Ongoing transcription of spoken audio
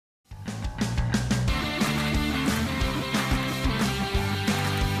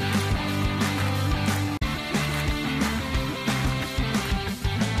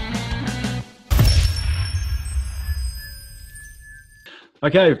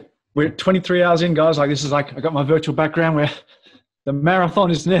Okay, we're 23 hours in, guys. Like this is like I got my virtual background where the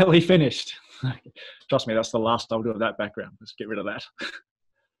marathon is nearly finished. Trust me, that's the last I'll do of that background. Let's get rid of that.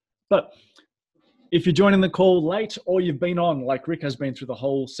 But if you're joining the call late or you've been on, like Rick has been through the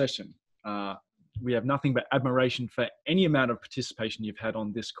whole session, we have nothing but admiration for any amount of participation you've had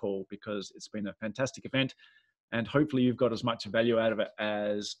on this call because it's been a fantastic event and hopefully you've got as much value out of it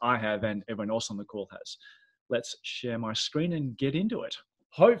as I have and everyone else on the call has. Let's share my screen and get into it.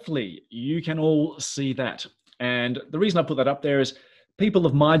 Hopefully you can all see that. And the reason I put that up there is people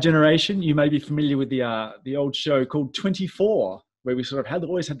of my generation, you may be familiar with the old show called 24, where we sort of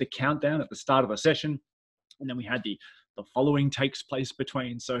always had the countdown at the start of the session. And then we had the following takes place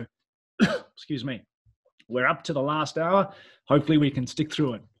between. So, excuse me, we're up to the last hour. Hopefully we can stick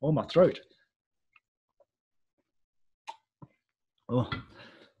through it. Oh, my throat. Oh.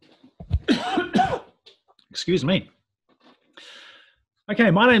 Excuse me. Okay,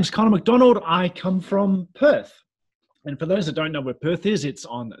 my name's Connor McDonald. I come from Perth. And for those that don't know where Perth is, it's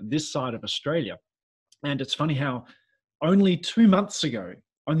on this side of Australia. And it's funny how only 2 months ago,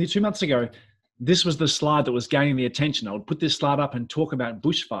 this was the slide that was gaining the attention. I would put this slide up and talk about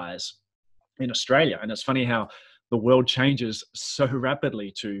bushfires in Australia. And it's funny how the world changes so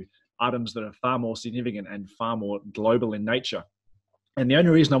rapidly to items that are far more significant and far more global in nature. And the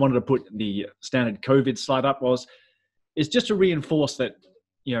only reason I wanted to put the standard COVID slide up is just to reinforce that,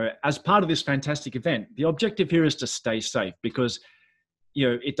 you know, as part of this fantastic event, the objective here is to stay safe because, you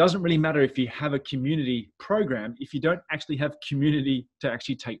know, it doesn't really matter if you have a community program if you don't actually have community to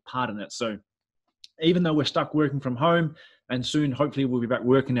actually take part in it. So even though we're stuck working from home and soon, hopefully we'll be back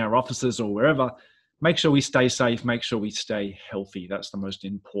working in our offices or wherever, make sure we stay safe, make sure we stay healthy. That's the most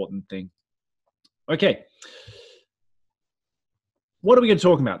important thing. Okay. What are we going to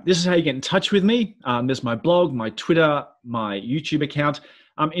talk about? This is how you get in touch with me. There's my blog, my Twitter, my YouTube account.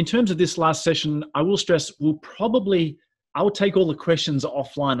 In terms of this last session, I will stress I'll take all the questions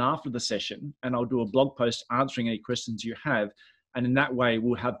offline after the session and I'll do a blog post answering any questions you have. And in that way,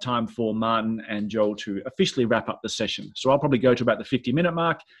 we'll have time for Martin and Joel to officially wrap up the session. So I'll probably go to about the 50-minute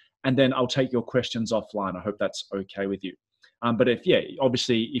mark and then I'll take your questions offline. I hope that's okay with you. But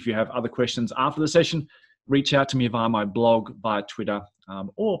obviously, if you have other questions after the session, reach out to me via my blog, via Twitter,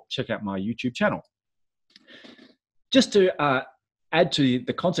 or check out my YouTube channel. Just to add to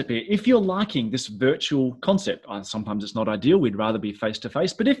the concept here, if you're liking this virtual concept, sometimes it's not ideal, we'd rather be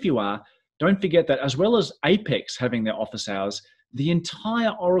face-to-face, but if you are, don't forget that as well as Apex having their office hours, the entire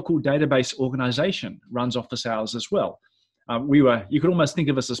Oracle database organization runs office hours as well. You could almost think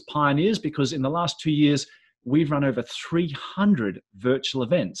of us as pioneers because in the last 2 years, we've run over 300 virtual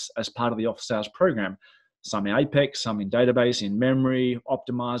events as part of the office hours program. Some in Apex, some in database, in memory,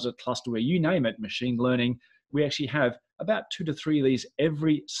 optimizer, clusterware, you name it, machine learning. We actually have about 2 to 3 of these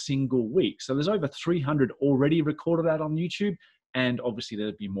every single week. So there's over 300 already recorded out on YouTube, and obviously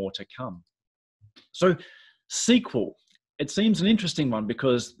there'll be more to come. So SQL, it seems an interesting one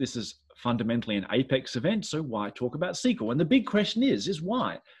because this is fundamentally an Apex event, so why talk about SQL? And the big question is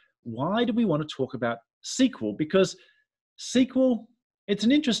why? Why do we want to talk about SQL? Because SQL, it's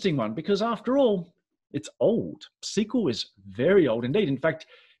an interesting one because after all, it's old. SQL is very old indeed. In fact,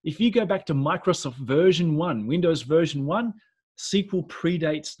 if you go back to Microsoft version 1, Windows version 1, SQL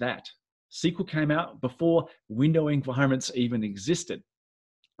predates that. SQL came out before Windows environments even existed.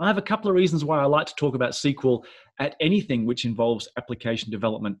 I have a couple of reasons why I like to talk about SQL at anything which involves application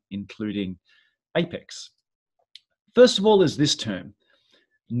development, including Apex. First of all is this term,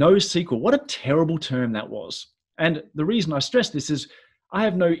 NoSQL. What a terrible term that was. And the reason I stress this is I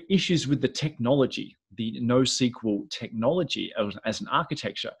have no issues with the technology, the NoSQL technology as an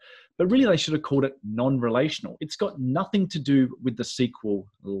architecture, but really they should have called it non-relational. It's got nothing to do with the SQL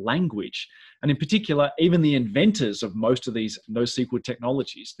language. And in particular, even the inventors of most of these NoSQL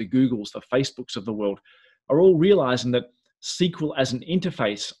technologies, the Googles, the Facebooks of the world, are all realizing that SQL as an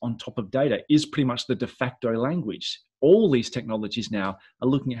interface on top of data is pretty much the de facto language. All these technologies now are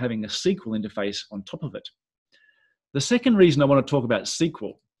looking at having a SQL interface on top of it. The second reason I want to talk about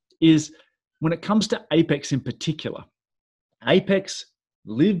SQL is when it comes to Apex in particular, Apex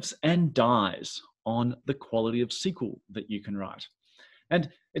lives and dies on the quality of SQL that you can write. And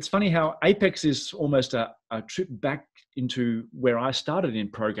it's funny how Apex is almost a trip back into where I started in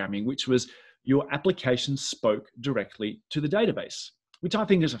programming, which was your application spoke directly to the database, which I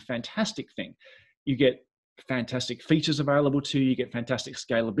think is a fantastic thing. You get fantastic features available to you, you get fantastic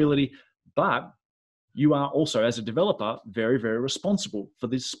scalability, but you are also, as a developer, very, very responsible for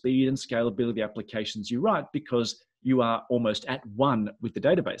the speed and scalability of the applications you write because you are almost at one with the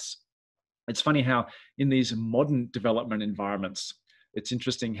database. It's funny how in these modern development environments, It's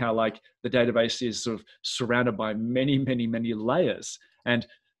interesting how like the database is sort of surrounded by many, many, many layers. And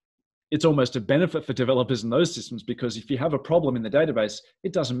it's almost a benefit for developers in those systems, because if you have a problem in the database,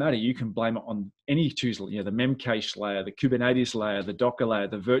 it doesn't matter. You can blame it on any tool, the Memcache layer, the Kubernetes layer, the Docker layer,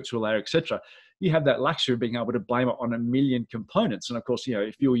 the virtual layer, etc. You have that luxury of being able to blame it on a million components. And of course,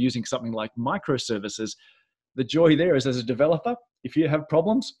 if you're using something like microservices, the joy there is, as a developer, if you have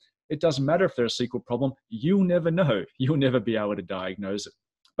problems, it doesn't matter if they're a SQL problem. You'll never know. You'll never be able to diagnose it.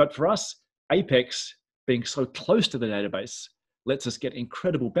 But for us, Apex, being so close to the database, lets us get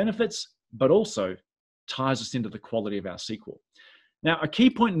incredible benefits, but also ties us into the quality of our SQL. Now, a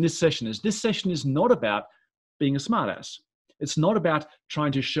key point in this session is not about being a smartass. It's not about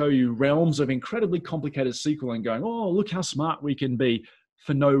trying to show you realms of incredibly complicated SQL and going, oh, look how smart we can be,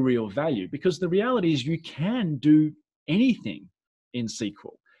 for no real value. Because the reality is you can do anything in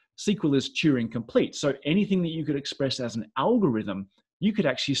SQL. SQL is Turing complete. So anything that you could express as an algorithm, you could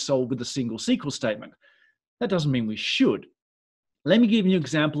actually solve with a single SQL statement. That doesn't mean we should. Let me give you an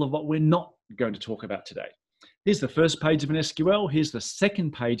example of what we're not going to talk about today. Here's the first page of an SQL. Here's the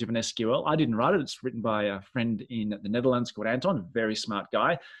second page of an SQL. I didn't write it. It's written by a friend in the Netherlands called Anton, a very smart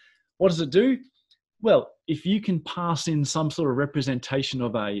guy. What does it do? Well, if you can pass in some sort of representation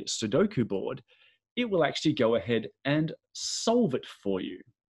of a Sudoku board, it will actually go ahead and solve it for you.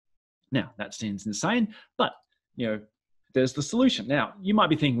 Now, that seems insane, but there's the solution. Now, you might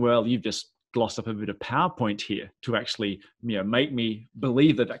be thinking, well, you've just glossed up a bit of PowerPoint here to actually make me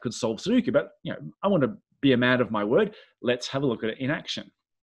believe that could solve Sudoku. But I want to be a man of my word. Let's have a look at it in action.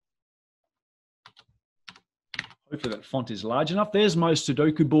 Hopefully that font is large enough. There's my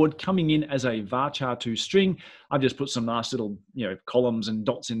Sudoku board coming in as a varchar2 string. I've just put some nice little columns and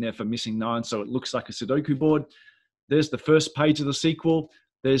dots in there for missing 9, so it looks like a Sudoku board. There's the first page of the SQL.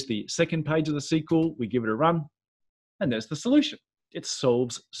 There's the second page of the SQL. We give it a run, and there's the solution. It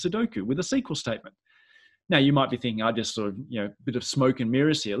solves Sudoku with a SQL statement. Now, you might be thinking, I just sort of, a bit of smoke and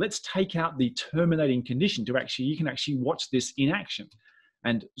mirrors here. Let's take out the terminating condition you can actually watch this in action.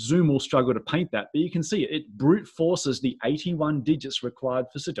 And Zoom will struggle to paint that, but you can see it brute forces the 81 digits required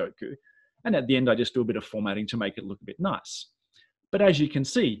for Sudoku. And at the end, I just do a bit of formatting to make it look a bit nice. But as you can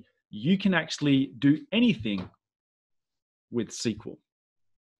see, you can actually do anything with SQL.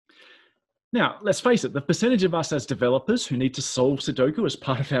 Now, let's face it, the percentage of us as developers who need to solve Sudoku as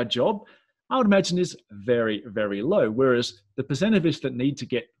part of our job, I would imagine is very, very low. Whereas the percentage of us that need to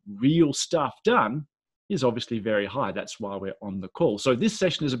get real stuff done is obviously very high. That's why we're on the call. So this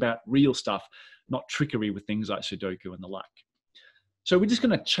session is about real stuff, not trickery with things like Sudoku and the like. So we're just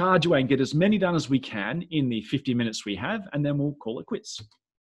going to charge away and get as many done as we can in the 50 minutes we have, and then we'll call it quits.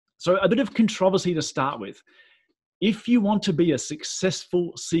 So a bit of controversy to start with. If you want to be a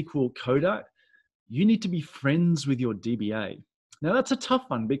successful SQL coder, you need to be friends with your DBA. Now that's a tough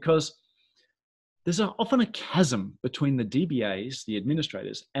one because there's often a chasm between the DBAs, the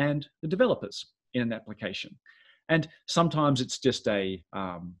administrators, and the developers in an application. And sometimes it's just a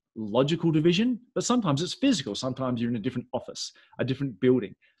logical division, but sometimes it's physical. Sometimes you're in a different office, a different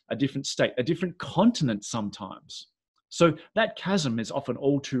building, a different state, a different continent sometimes. So that chasm is often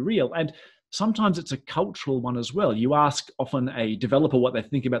all too real. And sometimes it's a cultural one as well. You ask often a developer what they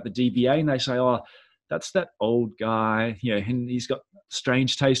think about the DBA, and they say, oh, that's that old guy, and he's got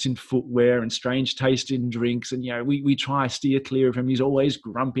strange taste in footwear and strange taste in drinks. And, we try to steer clear of him. He's always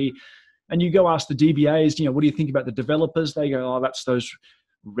grumpy. And you go ask the DBAs, what do you think about the developers? They go, oh, that's those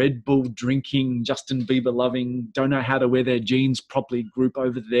Red Bull drinking, Justin Bieber loving, don't know how to wear their jeans properly group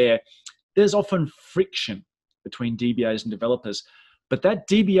over there. There's often friction between DBAs and developers. But that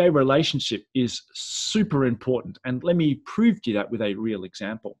DBA relationship is super important. And let me prove to you that with a real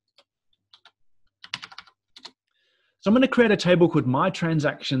example. So I'm going to create a table called My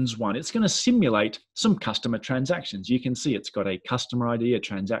Transactions 1. It's going to simulate some customer transactions. You can see it's got a customer ID, a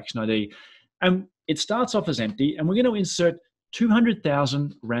transaction ID, and it starts off as empty, and we're going to insert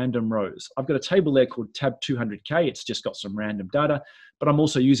 200,000 random rows. I've got a table there called tab 200K. It's just got some random data, but I'm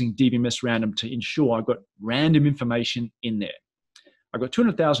also using DBMS random to ensure I've got random information in there. I've got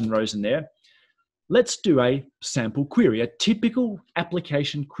 200,000 rows in there. Let's do a sample query, a typical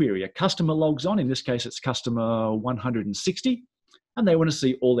application query. A customer logs on, in this case it's customer 160, and they want to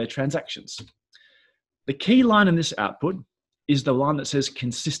see all their transactions. The key line in this output is the line that says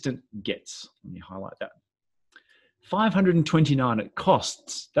consistent gets. Let me highlight that. 529 it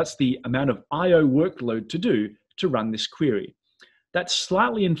costs. That's the amount of IO workload to do to run this query. That's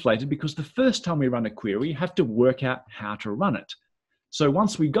slightly inflated because the first time we run a query, you have to work out how to run it. So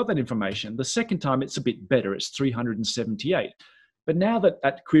once we've got that information, the second time it's a bit better, it's 378. But now that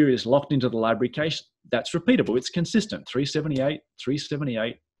that query is locked into the library cache, that's repeatable. It's consistent. 378,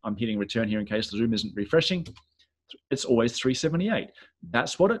 378. I'm hitting return here in case the Zoom isn't refreshing. It's always 378.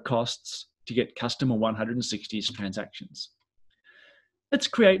 That's what it costs to get customer 160's transactions. Let's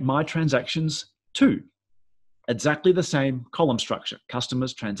create my transactions 2. Exactly the same column structure,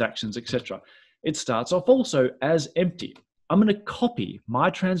 customers, transactions, etc. It starts off also as empty. I'm going to copy my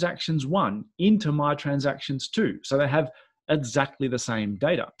transactions 1 into my transactions 2, so they have exactly the same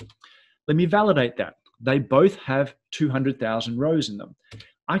data. Let me validate that. They both have 200,000 rows in them.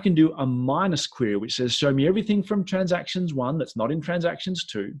 I can do a minus query, which says, show me everything from transactions 1 that's not in transactions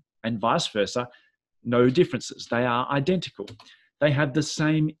 2, and vice versa. No differences. They are identical. They have the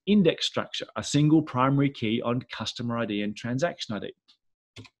same index structure, a single primary key on customer ID and transaction ID.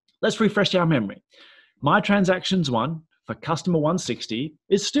 Let's refresh our memory. My transactions 1 for customer 160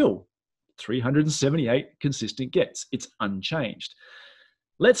 is still 378 consistent gets. It's unchanged.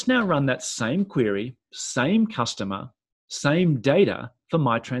 Let's now run that same query, same customer, same data for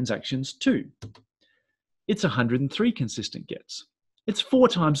my transactions 2. It's 103 consistent gets. It's 4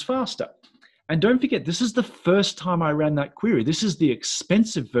 times faster. And don't forget, this is the first time I ran that query. This is the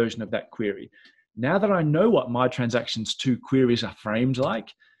expensive version of that query. Now that I know what my transactions 2 queries are framed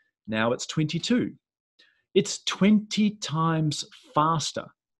like, now it's 22. It's 20 times faster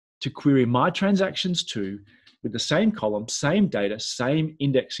to query my transactions 2 with the same column, same data, same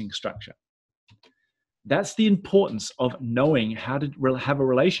indexing structure. That's the importance of knowing how to have a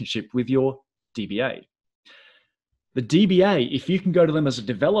relationship with your DBA. The DBA, if you can go to them as a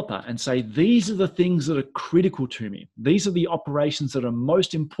developer and say, these are the things that are critical to me. These are the operations that are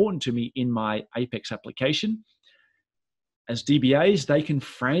most important to me in my Apex application. As DBAs, they can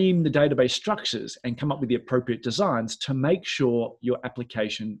frame the database structures and come up with the appropriate designs to make sure your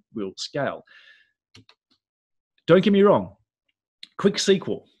application will scale. Don't get me wrong, Quick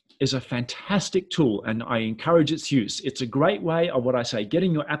SQL is a fantastic tool and I encourage its use. It's a great way of what I say,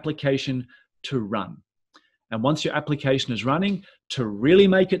 getting your application to run. And once your application is running, to really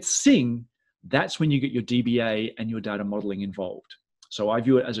make it sing, that's when you get your DBA and your data modeling involved. So I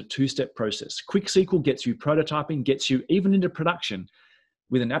view it as a 2-step process. Quick SQL gets you prototyping, gets you even into production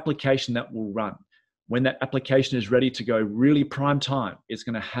with an application that will run. When that application is ready to go really prime time, it's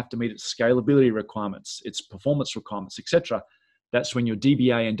going to have to meet its scalability requirements, its performance requirements, etc. That's when your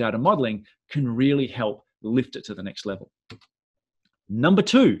DBA and data modeling can really help lift it to the next level. Number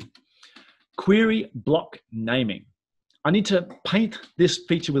 2, query block naming. I need to paint this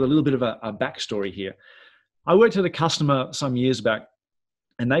feature with a little bit of a backstory here. I worked with a customer some years back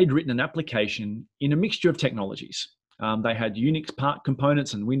and they'd written an application in a mixture of technologies. They had Unix part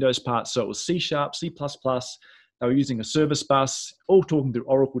components and Windows parts, so it was C#, C++. They were using a service bus, all talking through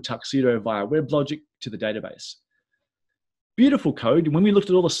Oracle Tuxedo via WebLogic to the database. Beautiful code. When we looked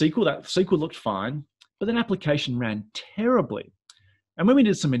at all the SQL, that SQL looked fine, but then application ran terribly. And when we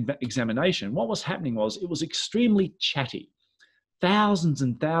did some examination, what was happening was it was extremely chatty. Thousands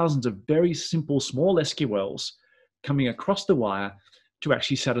and thousands of very simple, small SQLs coming across the wire to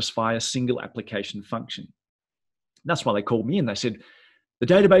actually satisfy a single application function. That's why they called me and they said, the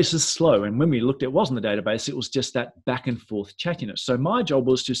database is slow. And when we looked, it wasn't the database, it was just that back and forth chattiness. So my job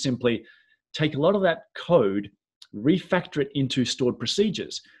was to simply take a lot of that code, refactor it into stored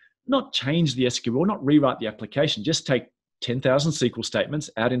procedures, not change the SQL, not rewrite the application, just take 10,000 SQL statements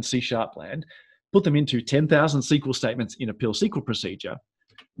out in C# land, put them into 10,000 SQL statements in a Peel SQL procedure,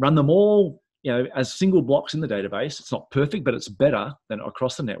 run them all as single blocks in the database. It's not perfect, but it's better than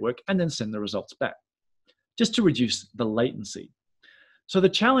across the network, and then send the results back, just to reduce the latency. So the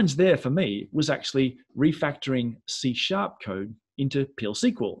challenge there for me was actually refactoring C# code into Peel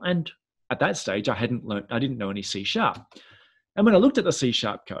SQL. And at that stage, I didn't know any C#. And when I looked at the C#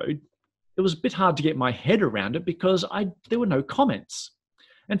 code, it was a bit hard to get my head around it because there were no comments.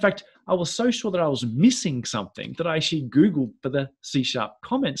 In fact, I was so sure that I was missing something that I actually Googled for the C#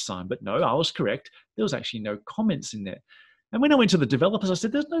 comment sign, but no, I was correct. There was actually no comments in there. And when I went to the developers, I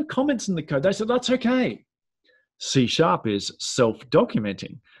said, there's no comments in the code. They said, that's okay. C# is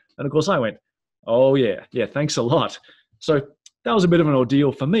self-documenting. And of course I went, oh yeah, thanks a lot. So that was a bit of an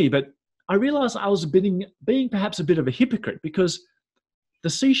ordeal for me, but I realized I was being perhaps a bit of a hypocrite because the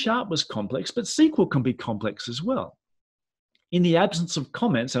C# was complex, but SQL can be complex as well. In the absence of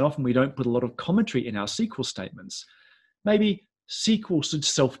comments, and often we don't put a lot of commentary in our SQL statements, maybe SQL should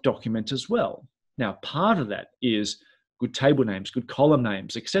self-document as well. Now, part of that is good table names, good column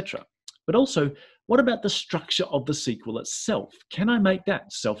names, etc. But also, what about the structure of the SQL itself? Can I make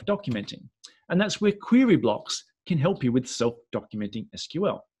that self-documenting? And that's where query blocks can help you with self-documenting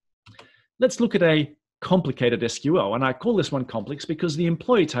SQL. Let's look at a complicated SQL. And I call this one complex because the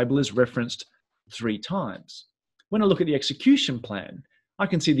employee table is referenced 3 times. When I look at the execution plan, I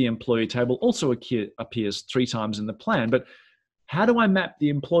can see the employee table also appears 3 times in the plan. But how do I map the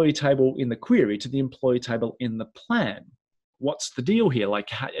employee table in the query to the employee table in the plan? What's the deal here? Like,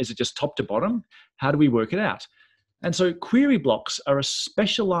 is it just top to bottom? How do we work it out? And so query blocks are a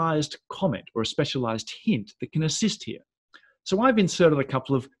specialized comment or a specialized hint that can assist here. So I've inserted a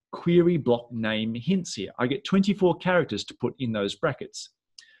couple of query block name hints here. I get 24 characters to put in those brackets.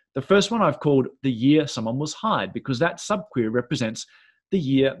 The first one I've called the year someone was hired, because that subquery represents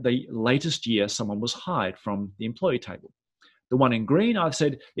the latest year someone was hired from the employee table. The one in green, I've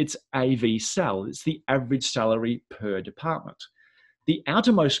said it's AV sal. It's the average salary per department. The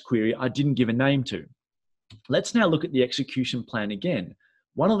outermost query I didn't give a name to. Let's now look at the execution plan again.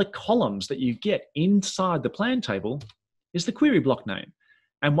 One of the columns that you get inside the plan table is the query block name.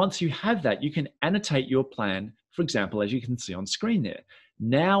 And once you have that, you can annotate your plan, for example, as you can see on screen there.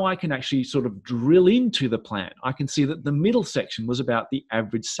 Now I can actually sort of drill into the plan. I can see that the middle section was about the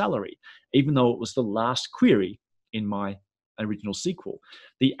average salary, even though it was the last query in my original SQL.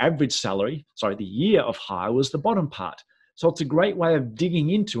 The average salary, the year of hire was the bottom part. So it's a great way of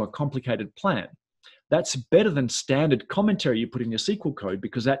digging into a complicated plan. That's better than standard commentary you put in your SQL code,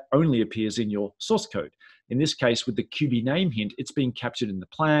 because that only appears in your source code. In this case, with the QB name hint, it's being captured in the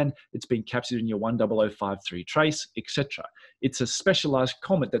plan, it's being captured in your 10053 trace, etc. It's a specialized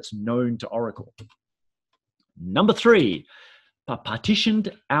comment that's known to Oracle. Number 3, a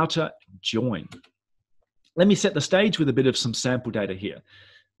partitioned outer join. Let me set the stage with a bit of some sample data here.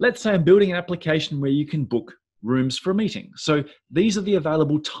 Let's say I'm building an application where you can book rooms for a meeting. So these are the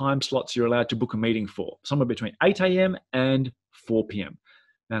available time slots you're allowed to book a meeting for, somewhere between 8 a.m. and 4 p.m.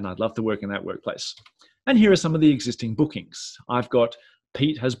 And I'd love to work in that workplace. And here are some of the existing bookings. I've got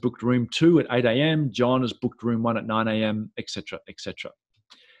Pete has booked room 2 at 8 a.m., John has booked room 1 at 9 a.m., etc., etc.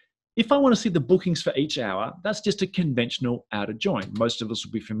 If I want to see the bookings for each hour, that's just a conventional outer join. Most of us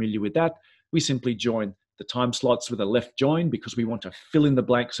will be familiar with that. We simply join the time slots with a left join because we want to fill in the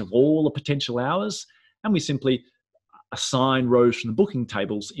blanks of all the potential hours, and we simply assign rows from the booking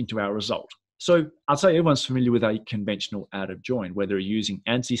tables into our result. So I'd say everyone's familiar with a conventional outer join, whether you're using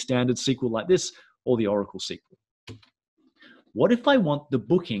ANSI standard SQL like this or the Oracle SQL. What if I want the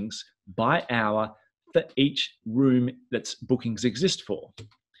bookings by hour for each room that bookings exist for?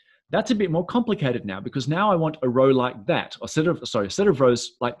 That's a bit more complicated now, because now I want a row like that, or a set of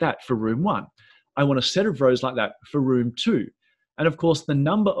rows like that for room 1. I want a set of rows like that for room 2. And of course, the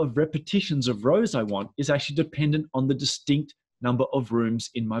number of repetitions of rows I want is actually dependent on the distinct number of rooms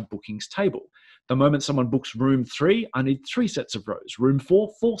in my bookings table. The moment someone books room 3, I need 3 sets of rows. Room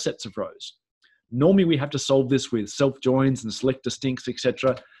 4, 4 sets of rows. Normally, we have to solve this with self-joins and select distincts,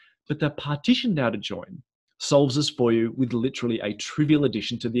 etc. But the partitioned outer join solves this for you with literally a trivial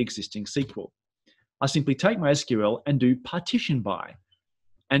addition to the existing SQL. I simply take my SQL and do partition by.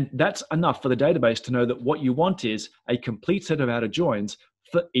 And that's enough for the database to know that what you want is a complete set of outer joins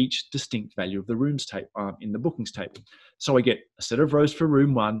for each distinct value of the rooms in the bookings table. So I get a set of rows for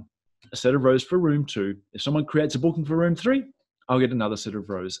room 1, a set of rows for room 2. If someone creates a booking for room 3, I'll get another set of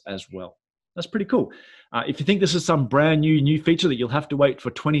rows as well. That's pretty cool. If you think this is some brand new feature that you'll have to wait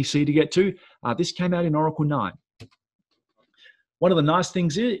for 20C to get to, this came out in Oracle 9. One of the nice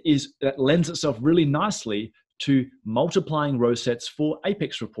things is that lends itself really nicely to multiplying row sets for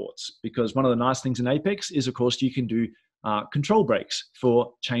Apex reports, because one of the nice things in Apex is, of course, you can do control breaks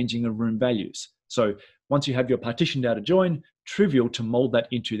for changing of room values. So once you have your partitioned outer join, trivial to mold that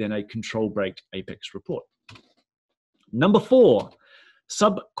into then a control break Apex report. Number 4,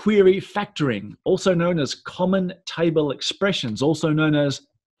 subquery factoring, also known as common table expressions, also known as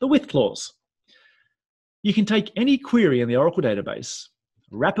the with clause. You can take any query in the Oracle database,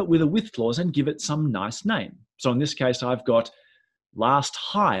 wrap it with a with clause, and give it some nice name. So in this case, I've got last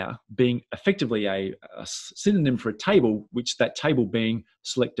hire being effectively a synonym for a table, which that table being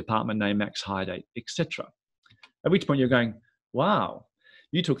select department name, max hire date, etc. At which point you're going, wow,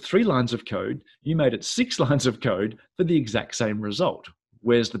 you took 3 lines of code, you made it 6 lines of code for the exact same result.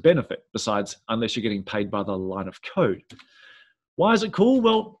 Where's the benefit, besides unless you're getting paid by the line of code? Why is it cool?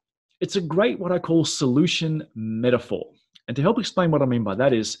 Well, it's a great what I call solution metaphor. And to help explain what I mean by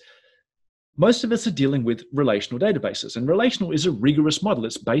that is, most of us are dealing with relational databases, and relational is a rigorous model.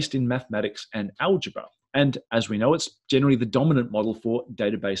 It's based in mathematics and algebra. And as we know, it's generally the dominant model for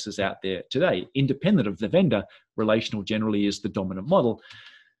databases out there today. Independent of the vendor, relational generally is the dominant model.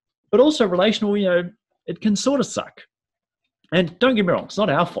 But also relational, it can sort of suck. And don't get me wrong, it's not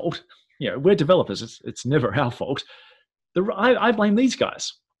our fault. We're developers. It's never our fault. I blame these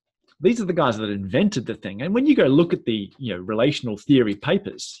guys. These are the guys that invented the thing. And when you go look at the relational theory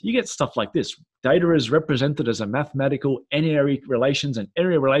papers, you get stuff like this. Data is represented as a mathematical n-area relations, and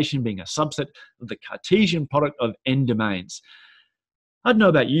area relation being a subset of the Cartesian product of n domains. I don't know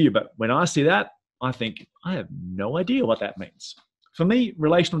about you, but when I see that, I think, I have no idea what that means. For me,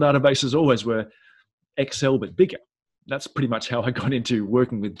 relational databases always were Excel, but bigger. That's pretty much how I got into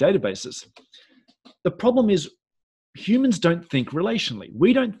working with databases. The problem is humans don't think relationally.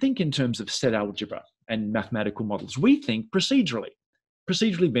 We don't think in terms of set algebra and mathematical models. We think procedurally.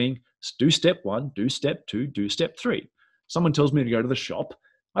 Procedurally being do step 1, do step 2, do step 3. Someone tells me to go to the shop.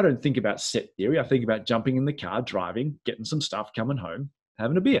 I don't think about set theory. I think about jumping in the car, driving, getting some stuff, coming home,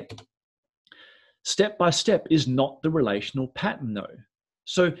 having a beer. Step by step is not the relational pattern though.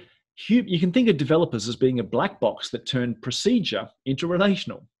 So you can think of developers as being a black box that turn procedure into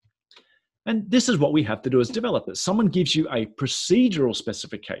relational. And this is what we have to do as developers. Someone gives you a procedural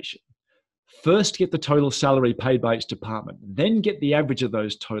specification. First, get the total salary paid by each department, then get the average of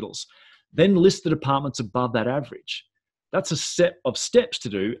those totals, then list the departments above that average. That's a set of steps to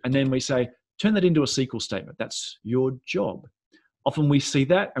do. And then we say, turn that into a SQL statement. That's your job. Often we see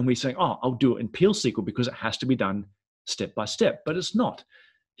that and we say, oh, I'll do it in PL SQL because it has to be done step by step, but it's not.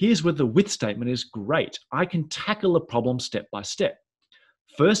 Here's where the with statement is great. I can tackle a problem step by step.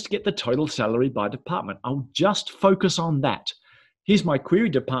 First, get the total salary by department. I'll just focus on that. Here's my query,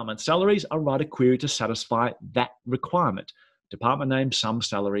 department salaries. I'll write a query to satisfy that requirement. Department name, sum,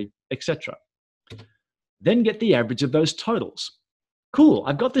 salary, etc. Then get the average of those totals. Cool,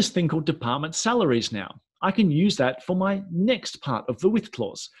 I've got this thing called department salaries now. I can use that for my next part of the with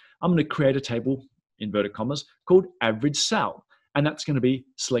clause. I'm going to create a table, inverted commas, called average sal. And that's going to be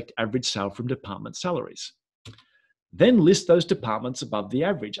select average sal from department salaries. Then list those departments above the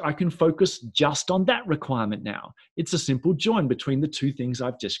average. I can focus just on that requirement now. It's a simple join between the two things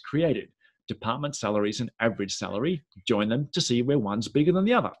I've just created. Department salaries and average salary. Join them to see where one's bigger than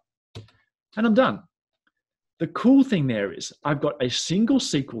the other. And I'm done. The cool thing there is I've got a single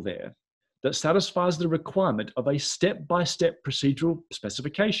SQL there that satisfies the requirement of a step-by-step procedural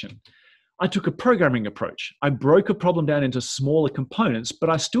specification. I took a programming approach. I broke a problem down into smaller components, but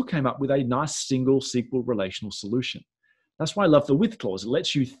I still came up with a nice single SQL relational solution. That's why I love the with clause. It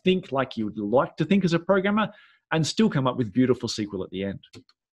lets you think like you would like to think as a programmer and still come up with beautiful SQL at the end.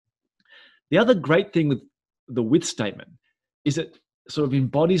 The other great thing with the with statement is it sort of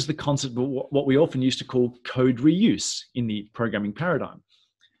embodies the concept of what we often used to call code reuse in the programming paradigm.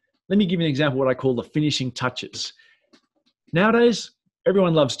 Let me give you an example of what I call the finishing touches. Nowadays,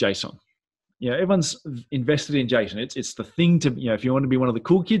 everyone loves JSON. Everyone's invested in JSON. It's the thing to, if you want to be one of the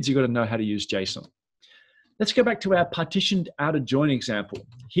cool kids, you've got to know how to use JSON. Let's go back to our partitioned outer join example.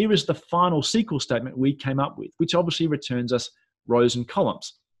 Here is the final SQL statement we came up with, which obviously returns us rows and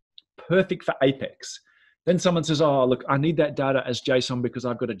columns. Perfect for Apex. Then someone says, oh, look, I need that data as JSON because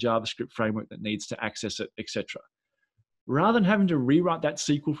I've got a JavaScript framework that needs to access it, etc. Rather than having to rewrite that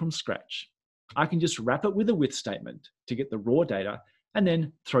SQL from scratch, I can just wrap it with a with statement to get the raw data and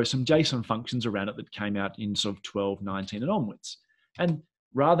then throw some JSON functions around it that came out in sort of 12, 19 and onwards. And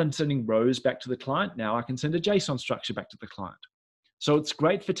rather than sending rows back to the client, now I can send a JSON structure back to the client. So it's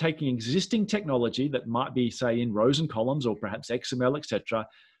great for taking existing technology that might be, say, in rows and columns or perhaps XML, etc.,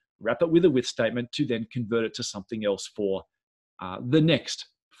 wrap it with a with statement to then convert it to something else for the next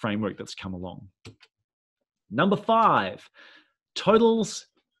framework that's come along. Number 5, totals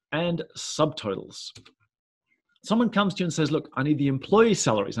and subtotals. Someone comes to you and says, look, I need the employee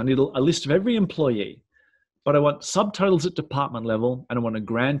salaries. I need a list of every employee, but I want subtotals at department level and I want a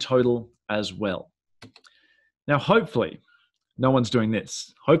grand total as well. Now, hopefully no one's doing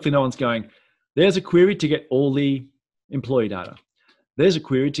this. Hopefully no one's going, there's a query to get all the employee data. There's a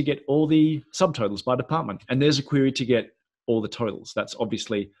query to get all the subtotals by department. And there's a query to get all the totals. That's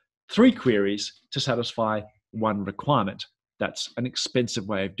obviously 3 queries to satisfy one requirement. That's an expensive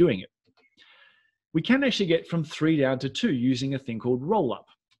way of doing it. We can actually get from 3 down to 2 using a thing called rollup.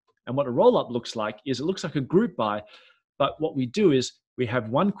 And what a rollup looks like is it looks like a group by, but what we do is we have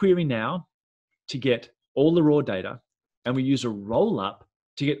one query now to get all the raw data, and we use a rollup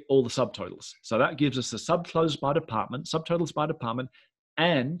to get all the subtotals. So that gives us the subtotals by department,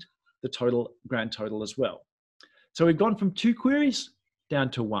 and the total grand total as well. So we've gone from 2 queries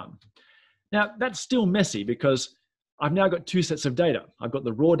down to 1. Now that's still messy because I've now got 2 sets of data. I've got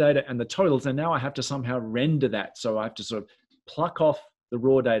the raw data and the totals, and now I have to somehow render that. So I have to sort of pluck off the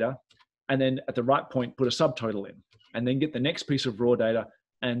raw data and then at the right point, put a subtotal in and then get the next piece of raw data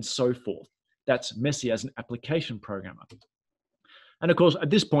and so forth. That's messy as an application programmer. And of course, at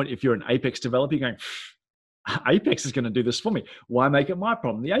this point, if you're an Apex developer, you're going, Apex is going to do this for me. Why make it my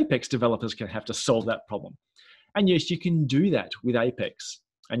problem? The Apex developers can have to solve that problem. And yes, you can do that with Apex.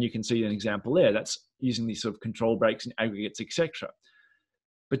 And you can see an example there. That's using these sort of control breaks and aggregates, etc.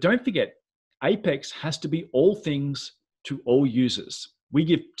 But don't forget, Apex has to be all things to all users. We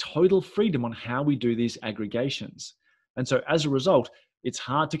give total freedom on how we do these aggregations. And so as a result, it's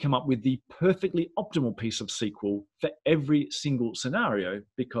hard to come up with the perfectly optimal piece of SQL for every single scenario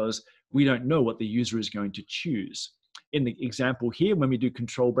because we don't know what the user is going to choose. In the example here, when we do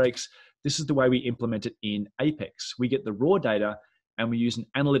control breaks, this is the way we implement it in Apex. We get the raw data and we use an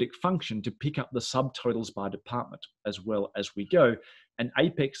analytic function to pick up the subtotals by department as well as we go. And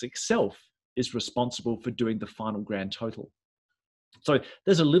Apex itself is responsible for doing the final grand total. So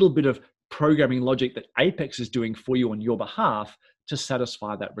there's a little bit of programming logic that Apex is doing for you on your behalf to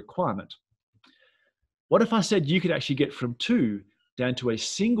satisfy that requirement. What if I said you could actually get from 2 down to a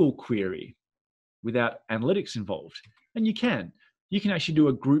single query without analytics involved? And you can. You can actually do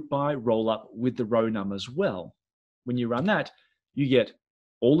a group by roll up with the row number as well. When you run that, you get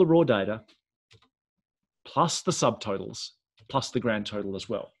all the raw data plus the subtotals plus the grand total as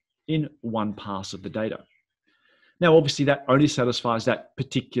well in one pass of the data. Now, obviously, that only satisfies that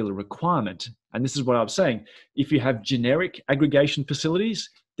particular requirement. And this is what I was saying. If you have generic aggregation facilities,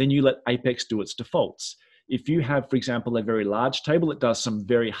 then you let Apex do its defaults. If you have, for example, a very large table that does some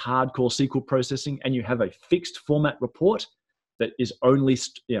very hardcore SQL processing and you have a fixed format report that is only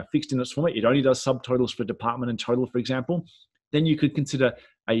fixed in its format, it only does subtotals for department and total, for example, then you could consider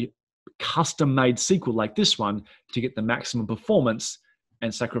a custom-made SQL like this one to get the maximum performance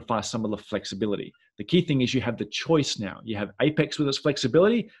and sacrifice some of the flexibility. The key thing is you have the choice now. You have Apex with its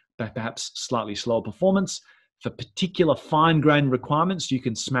flexibility, but perhaps slightly slower performance. For particular fine-grained requirements, you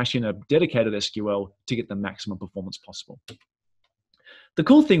can smash in a dedicated SQL to get the maximum performance possible. The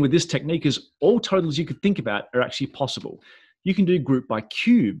cool thing with this technique is all totals you could think about are actually possible. You can do group by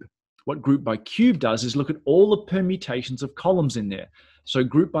cube. What group by cube does is look at all the permutations of columns in there. So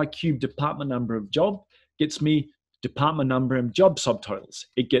group by cube department number of job gets me department number and job subtotals.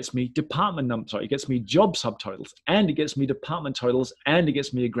 It gets me department number, sorry, it gets me job subtotals, and it gets me department totals, and it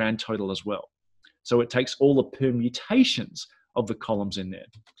gets me a grand total as well. So it takes all the permutations of the columns in there.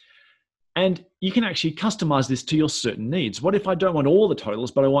 And you can actually customize this to your certain needs. What if I don't want all the totals,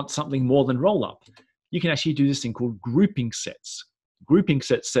 but I want something more than roll up? You can actually do this thing called grouping sets. Grouping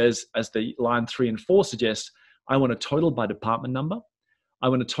set says, as the line 3 and 4 suggests, I want a total by department number, I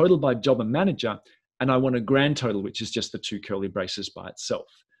want a total by job and manager, and I want a grand total, which is just the 2 curly braces by itself.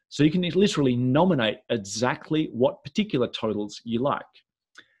 So you can literally nominate exactly what particular totals you like.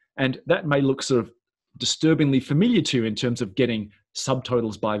 And that may look sort of disturbingly familiar to you in terms of getting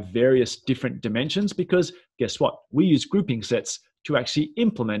subtotals by various different dimensions, because guess what? We use grouping sets to actually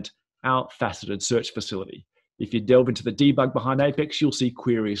implement our faceted search facility. If you delve into the debug behind Apex, you'll see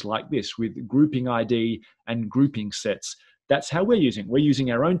queries like this with grouping ID and grouping sets. That's how we're using. We're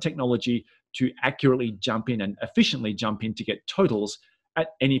using our own technology to accurately jump in and efficiently jump in to get totals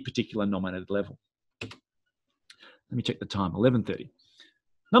at any particular nominated level. Let me check the time, 11:30.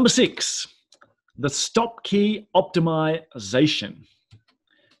 Number 6, the stop key optimization,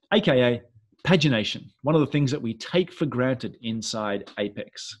 AKA pagination, one of the things that we take for granted inside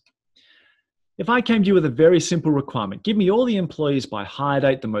Apex. If I came to you with a very simple requirement, give me all the employees by hire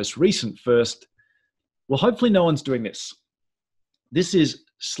date, the most recent first, well, hopefully no one's doing this. This is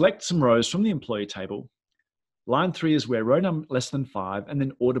select some rows from the employee table. Line 3 is where row number less than 5, and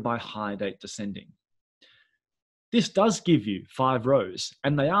then order by hire date descending. This does give you 5 rows,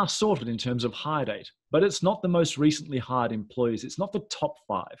 and they are sorted in terms of hire date, but it's not the most recently hired employees. It's not the top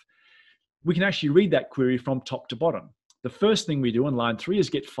 5. We can actually read that query from top to bottom. The first thing we do on line 3 is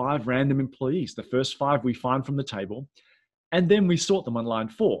get 5 random employees. The first 5 we find from the table, and then we sort them on line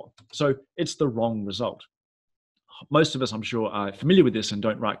 4. So it's the wrong result. Most of us, I'm sure, are familiar with this and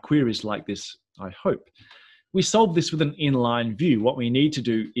don't write queries like this, I hope. We solve this with an inline view. What we need to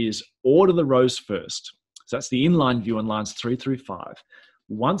do is order the rows first. So that's the inline view on lines 3 through 5.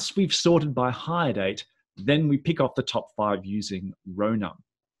 Once we've sorted by hire date, then we pick off the top 5 using row num.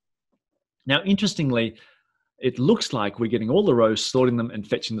 Now, interestingly, it looks like we're getting all the rows, sorting them, and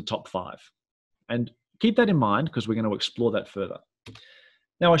fetching the top 5. And keep that in mind because we're going to explore that further.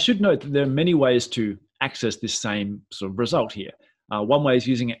 Now, I should note that there are many ways to access this same sort of result here. One way is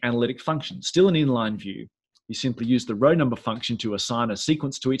using an analytic function, still an inline view. You simply use the row number function to assign a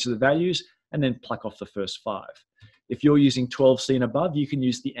sequence to each of the values and then pluck off the first 5. If you're using 12C and above, you can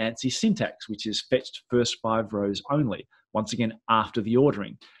use the ANSI syntax, which is fetched first 5 rows only, once again, after the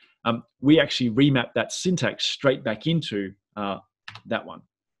ordering. We actually remap that syntax straight back into that one.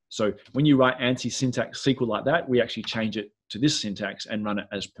 So when you write ANSI syntax SQL like that, we actually change it to this syntax and run it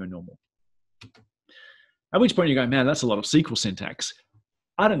as per normal. At which point you go, man, that's a lot of SQL syntax.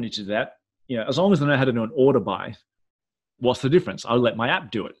 I don't need to do that. As long as I know how to do an order by, what's the difference? I'll let my app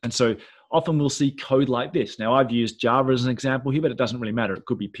do it. And so often we'll see code like this. Now I've used Java as an example here, but it doesn't really matter. It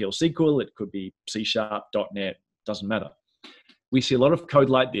could be PL SQL, it could be C#, .NET, doesn't matter. We see a lot of code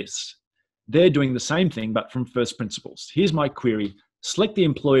like this. They're doing the same thing, but from first principles. Here's my query, select the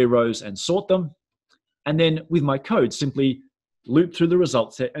employee rows and sort them. And then with my code, simply loop through the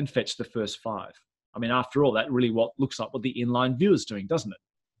result set and fetch the first 5. I mean, after all, that really looks like what the inline view is doing, doesn't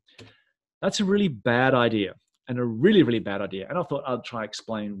it? That's a really bad idea, and a really, really bad idea. And I thought I'd try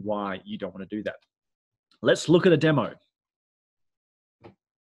explain why you don't want to do that. Let's look at a demo.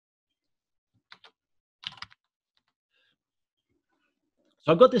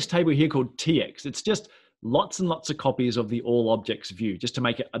 So I've got this table here called TX. It's just lots and lots of copies of the all objects view just to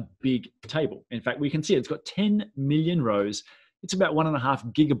make it a big table. In fact, we can see it's got 10 million rows. It's about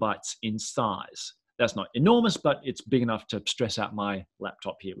 1.5 gigabytes in size. That's not enormous, but it's big enough to stress out my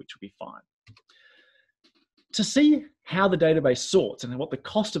laptop here, which will be fine. To see how the database sorts and what the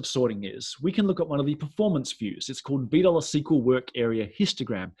cost of sorting is, we can look at one of the performance views. It's called $SQL Work Area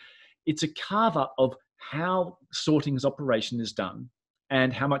Histogram. It's a carve-up of how sorting's operation is done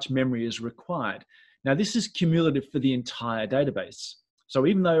and how much memory is required. Now, this is cumulative for the entire database. So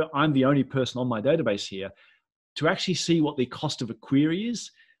even though I'm the only person on my database here, to actually see what the cost of a query is,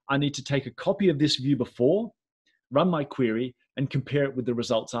 I need to take a copy of this view before, run my query, and compare it with the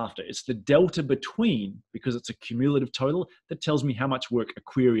results after. It's the delta between, because it's a cumulative total, that tells me how much work a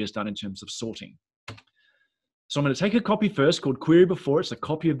query has done in terms of sorting. So I'm going to take a copy first called query before. It's a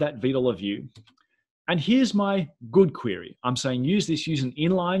copy of that $VDOLAR view. And here's my good query. I'm saying use an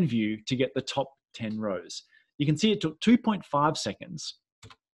inline view to get the top 10 rows. You can see it took 2.5 seconds.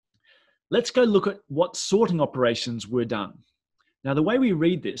 Let's go look at what sorting operations were done. Now, the way we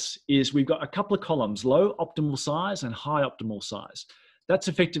read this is we've got a couple of columns, low optimal size and high optimal size. That's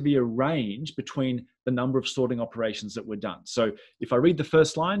effectively a range between the number of sorting operations that were done. So if I read the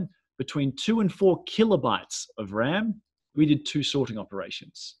first line, between 2 and 4 kilobytes of RAM, we did 2 sorting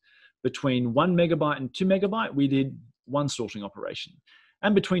operations. Between 1 megabyte and 2 megabyte, we did 1 sorting operation.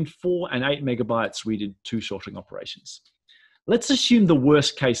 And between 4 and 8 megabytes, we did 2 sorting operations. Let's assume the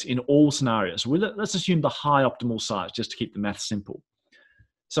worst case in all scenarios. Let's assume the high optimal size, just to keep the math simple.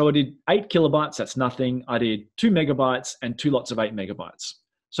 So I did 8 kilobytes, that's nothing. I did 2 megabytes and 2 lots of 8 megabytes.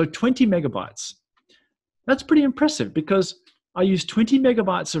 So 20 megabytes. That's pretty impressive because I used 20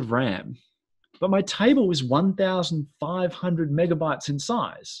 megabytes of RAM, but my table was 1,500 megabytes in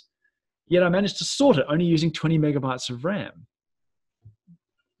size. Yet I managed to sort it only using 20 megabytes of RAM.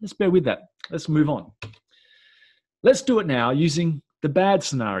 Let's bear with that. Let's move on. Let's do it now using the bad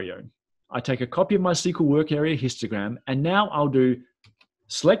scenario. I take a copy of my SQL Work Area histogram, and now I'll do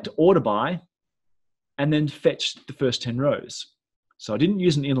select order by, and then fetch the first 10 rows. So I didn't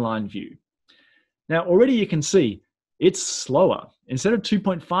use an inline view. Now already you can see it's slower. Instead of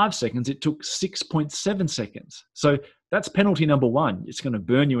 2.5 seconds, it took 6.7 seconds. So that's penalty number 1. It's going to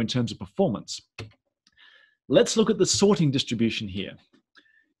burn you in terms of performance. Let's look at the sorting distribution here.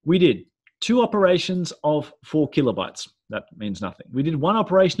 We did 2 operations of 4 kilobytes. That means nothing. We did 1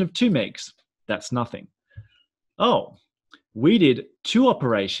 operation of 2 megs. That's nothing. Oh, we did 2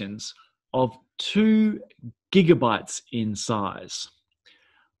 operations of 2 gigabytes in size.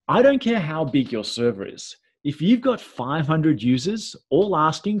 I don't care how big your server is. If you've got 500 users all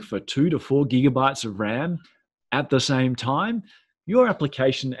asking for 2 to 4 gigabytes of RAM at the same time, your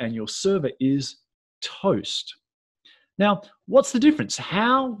application and your server is toast. Now, what's the difference?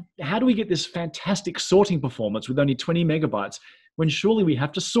 How do we get this fantastic sorting performance with only 20 megabytes when surely we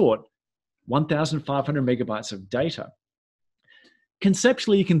have to sort 1,500 megabytes of data?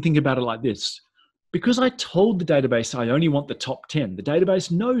 Conceptually, you can think about it like this. Because I told the database I only want the top 10, the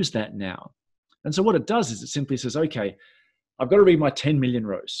database knows that now. And so what it does is it simply says, okay, I've got to read my 10 million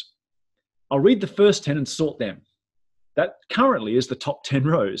rows. I'll read the first 10 and sort them. That currently is the top 10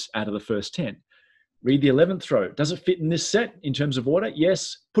 rows out of the first 10. Read the 11th row. Does it fit in this set in terms of order?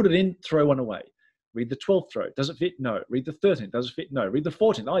 Yes. Put it in, throw one away. Read the 12th row. Does it fit? No. Read the 13th. Does it fit? No. Read the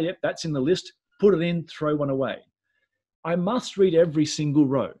 14th. Oh, yep, that's in the list. Put it in, throw one away. I must read every single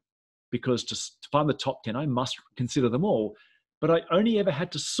row because to find the top 10, I must consider them all. But I only ever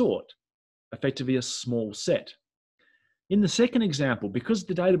had to sort effectively a small set. In the second example, because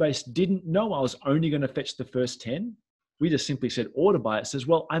the database didn't know I was only going to fetch the first 10, we just simply said order by. It says,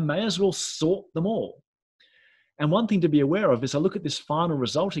 well, I may as well sort them all. And one thing to be aware of is I look at this final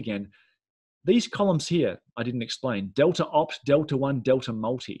result again. these columns here, I didn't explain. Delta opt, delta one, delta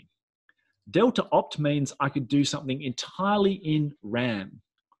multi. Delta opt means I could do something entirely in RAM.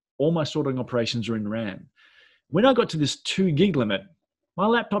 All my sorting operations are in RAM. When I got to this 2 gig limit, my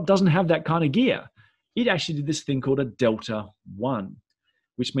laptop doesn't have that kind of gear. It actually did this thing called a delta 1,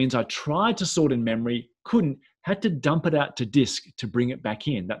 which means I tried to sort in memory, couldn't, had to dump it out to disk to bring it back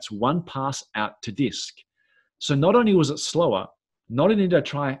in. That's one pass out to disk. So not only was it slower, not only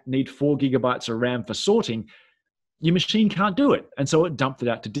did I need 4 gigabytes of RAM for sorting, your machine can't do it. And so it dumped it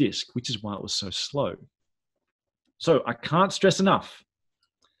out to disk, which is why it was so slow. So I can't stress enough.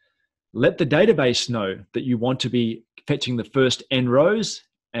 Let the database know that you want to be fetching the first n rows,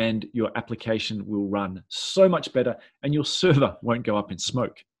 and your application will run so much better and your server won't go up in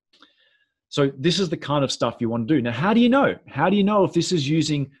smoke. So this is the kind of stuff you want to do. Now, how do you know? How do you know if this is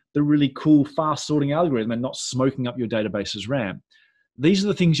using the really cool fast sorting algorithm and not smoking up your database's RAM? These are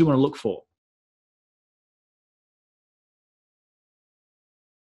the things you want to look for.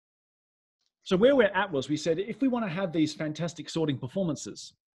 So where we're at was, we said, if we want to have these fantastic sorting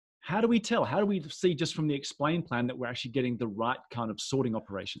performances, how do we tell? How do we see just from the explain plan that we're actually getting the right kind of sorting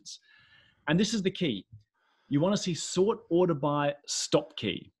operations? And this is the key. You want to see sort order by stop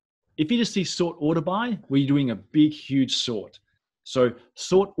key. If you just see sort order by, where you're doing a big, huge sort. So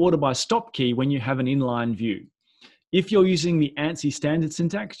sort order by stop key when you have an inline view. If you're using the ANSI standard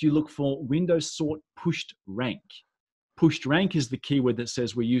syntax, you look for Windows sort pushed rank. Pushed rank is the keyword that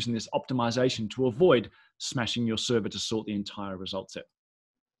says we're using this optimization to avoid smashing your server to sort the entire result set.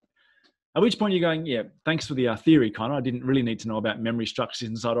 At which point you're going, yeah, thanks for the theory, Connor. I didn't really need to know about memory structures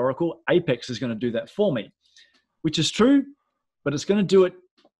inside Oracle. Apex is going to do that for me, which is true, but it's going to do it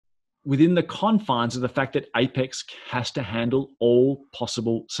within the confines of the fact that Apex has to handle all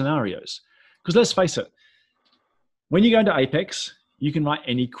possible scenarios. Because let's face it, when you go into Apex, you can write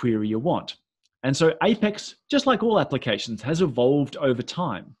any query you want. And so Apex, just like all applications, has evolved over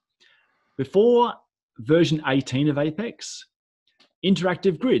time. Before version 18 of Apex,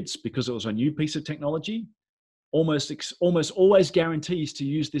 interactive grids, because it was a new piece of technology, almost always guarantees to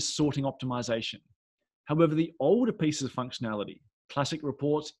use this sorting optimization. However, the older pieces of functionality, classic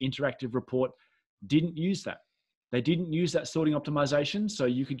reports, interactive report, didn't use that. They didn't use that sorting optimization, so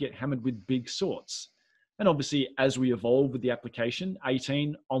you could get hammered with big sorts. And obviously, as we evolve with the application,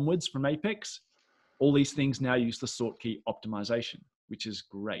 18 onwards from Apex, all these things now use the sort key optimization, which is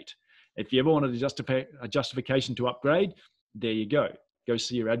great. If you ever wanted a justification to upgrade, there you go. Go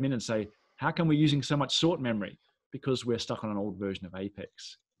see your admin and say, how come we're using so much sort memory? Because we're stuck on an old version of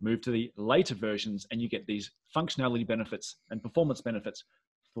Apex. Move to the later versions and you get these functionality benefits and performance benefits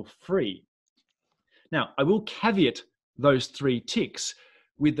for free. Now, I will caveat those 3 ticks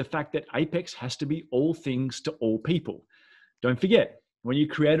with the fact that Apex has to be all things to all people. Don't forget, when you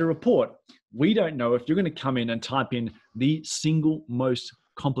create a report, we don't know if you're going to come in and type in the single most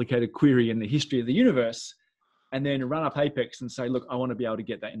complicated query in the history of the universe and then run up Apex and say, look, I want to be able to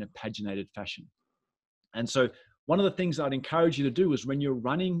get that in a paginated fashion. And so one of the things I'd encourage you to do is when you're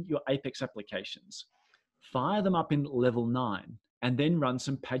running your Apex applications, fire them up in level 9 and then run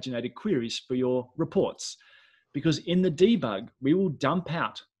some paginated queries for your reports. Because in the debug, we will dump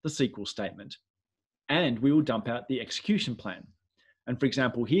out the SQL statement and we will dump out the execution plan. And for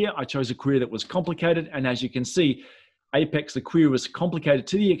example, here I chose a query that was complicated. And as you can see, Apex, the query was complicated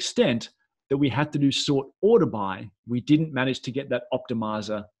to the extent that we had to do sort order by. We didn't manage to get that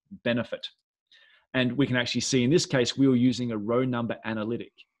optimizer benefit. And we can actually see in this case, we were using a row number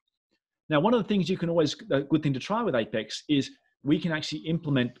analytic. Now, one of the things you can always, a good thing to try with Apex is we can actually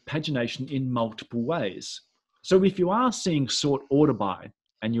implement pagination in multiple ways. So if you are seeing sort order by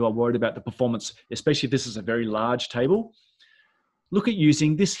and you are worried about the performance, especially if this is a very large table, look at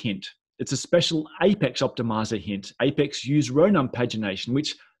using this hint. It's a special Apex optimizer hint. Apex use row num pagination,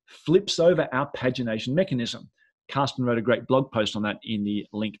 which flips over our pagination mechanism. Carsten wrote a great blog post on that in the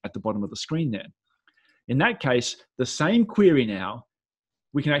link at the bottom of the screen there. In that case, the same query now,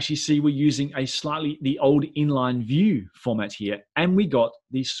 we can actually see we're using the old inline view format here, and we got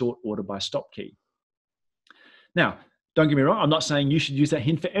the sort order by stop key. Now, don't get me wrong, I'm not saying you should use that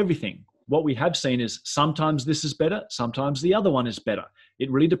hint for everything. What we have seen is sometimes this is better, sometimes the other one is better.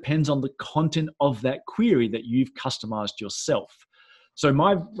 It really depends on the content of that query that you've customized yourself. So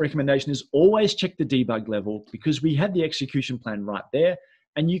my recommendation is always check the debug level, because we had the execution plan right there,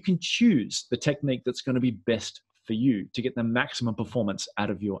 and you can choose the technique that's going to be best for you to get the maximum performance out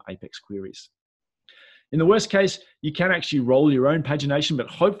of your Apex queries. In the worst case, you can actually roll your own pagination, but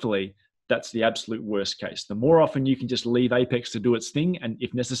hopefully that's the absolute worst case. The more often you can just leave Apex to do its thing, and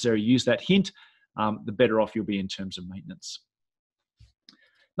if necessary, use that hint, the better off you'll be in terms of maintenance.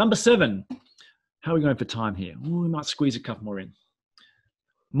 Number 7, How are we going for time here? Ooh, we might squeeze a couple more in.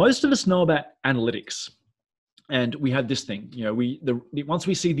 Most of us know about analytics. And we have this thing, once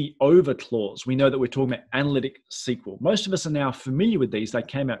we see the over clause, we know that we're talking about analytic SQL. Most of us are now familiar with these. They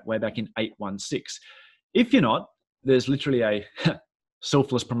came out way back in 8.1.6. If you're not, there's literally a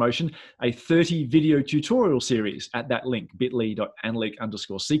selfless promotion, a 30 video tutorial series at that link,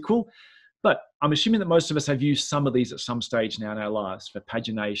 bit.ly.analytic_SQL. But I'm assuming that most of us have used some of these at some stage now in our lives for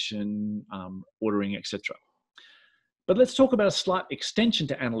pagination, ordering, etc. But let's talk about a slight extension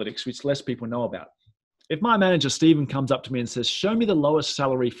to analytics, which less people know about. If my manager, Stephen, comes up to me and says, show me the lowest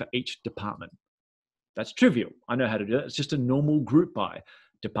salary for each department. That's trivial. I know how to do it. It's just a normal group by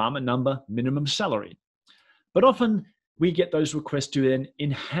department number, minimum salary. But often we get those requests to then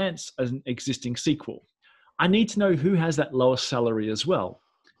enhance an existing SQL. I need to know who has that lowest salary as well.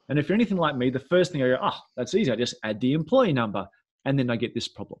 And if you're anything like me, the first thing I go, that's easy. I just add the employee number. And then I get this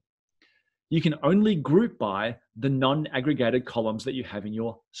problem. You can only group by the non-aggregated columns that you have in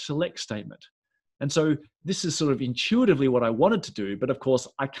your select statement. And so this is sort of intuitively what I wanted to do, but of course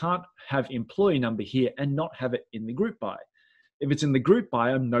I can't have employee number here and not have it in the group by. If it's in the group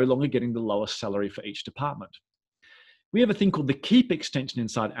by, I'm no longer getting the lowest salary for each department. We have a thing called the keep extension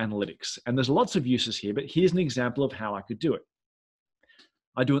inside analytics, and there's lots of uses here, but here's an example of how I could do it.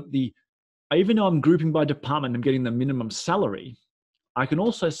 I do it even though I'm grouping by department, I'm getting the minimum salary. I can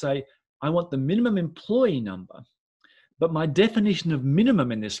also say, I want the minimum employee number, but my definition of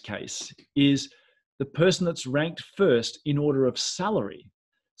minimum in this case is the person that's ranked first in order of salary.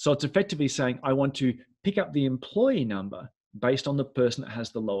 So it's effectively saying, I want to pick up the employee number based on the person that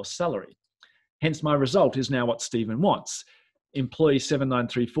has the lowest salary. Hence my result is now what Stephen wants. Employee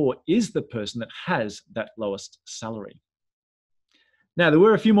 7934 is the person that has that lowest salary. Now, there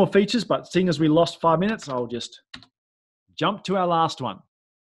were a few more features, but seeing as we lost 5 minutes, I'll just jump to our last one.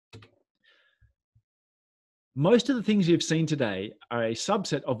 Most of the things you've seen today are a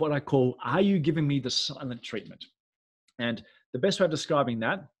subset of what I call, are you giving me the silent treatment? And the best way of describing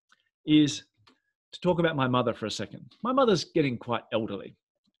that is to talk about my mother for a second. My mother's getting quite elderly,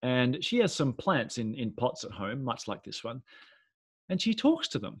 and she has some plants in pots at home, much like this one, and she talks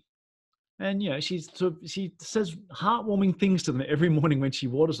to them. And she says heartwarming things to them every morning when she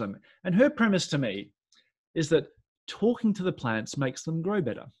waters them. And her premise to me is that talking to the plants makes them grow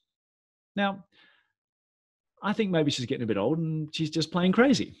better. Now, I think maybe she's getting a bit old and she's just playing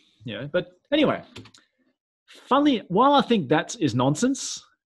crazy, But anyway, funnily, while I think that is nonsense,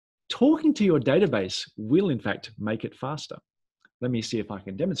 talking to your database will in fact make it faster. Let me see if I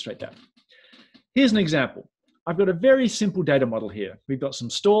can demonstrate that. Here's an example. I've got a very simple data model here. We've got some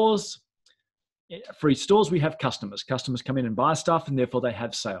stores. For each stores, we have customers. Customers come in and buy stuff, and therefore they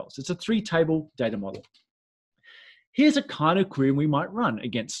have sales. It's a 3-table data model. Here's a kind of query we might run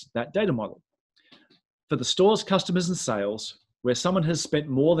against that data model. For the stores, customers, and sales, where someone has spent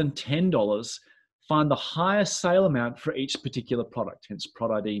more than $10, find the highest sale amount for each particular product, hence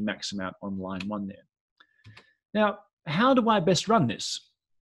prod ID max amount on line 1 there. Now, how do I best run this?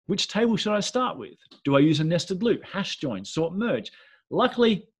 Which table should I start with? Do I use a nested loop, hash join, sort merge?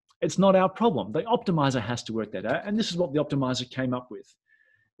 Luckily, it's not our problem. The optimizer has to work that out, and this is what the optimizer came up with.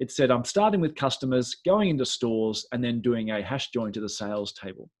 It said, I'm starting with customers, going into stores, and then doing a hash join to the sales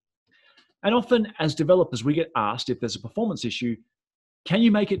table. And often as developers, we get asked if there's a performance issue, can you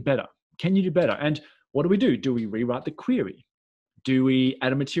make it better? Can you do better? And what do? Do we rewrite the query? Do we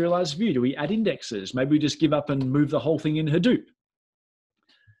add a materialized view? Do we add indexes? Maybe we just give up and move the whole thing in Hadoop.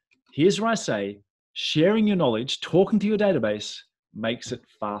 Here's where I say, sharing your knowledge, talking to your database makes it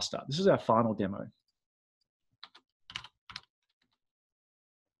faster. This is our final demo.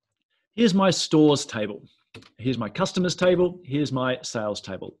 Here's my stores table. Here's my customers table. Here's my sales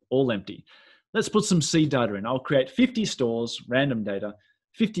table, all empty. Let's put some seed data in. I'll create 50 stores, random data,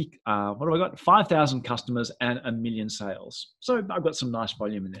 5,000 customers and 1 million sales. So I've got some nice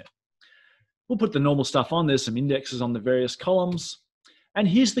volume in there. We'll put the normal stuff on. There's some indexes on the various columns. And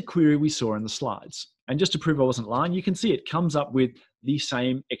here's the query we saw in the slides. And just to prove I wasn't lying, you can see it comes up with the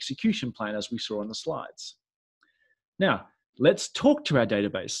same execution plan as we saw in the slides. Now, let's talk to our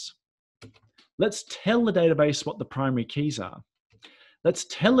database. Let's tell the database what the primary keys are. Let's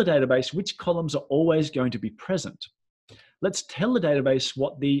tell the database which columns are always going to be present. Let's tell the database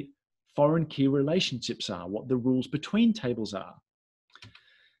what the foreign key relationships are, what the rules between tables are.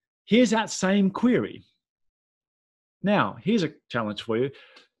 Here's that same query. Now, here's a challenge for you.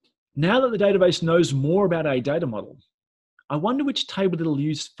 Now that the database knows more about a data model, I wonder which table it'll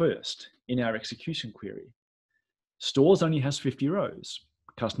use first in our execution query. Stores only has 50 rows.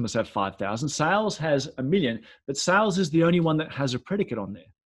 Customers have 5,000. Sales has 1 million, but sales is the only one that has a predicate on there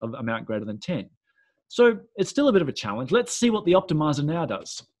of amount greater than 10. So it's still a bit of a challenge. Let's see what the optimizer now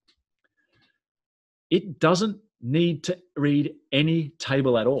does. It doesn't need to read any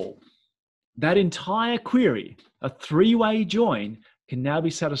table at all. That entire query, a three-way join, can now be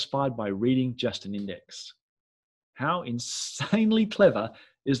satisfied by reading just an index. How insanely clever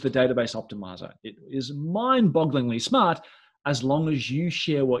is the database optimizer? It is mind-bogglingly smart as long as you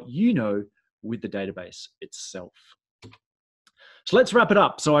share what you know with the database itself. So let's wrap it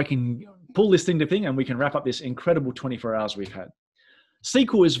up so I can pull this thing to thing and we can wrap up this incredible 24 hours we've had.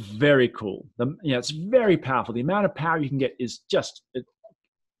 SQL is very cool. It's very powerful. The amount of power you can get is just, it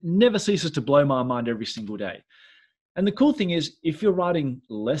never ceases to blow my mind every single day. And the cool thing is, if you're writing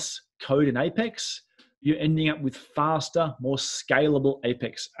less code in Apex, you're ending up with faster, more scalable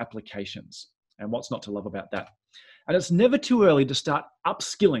Apex applications. And what's not to love about that? And it's never too early to start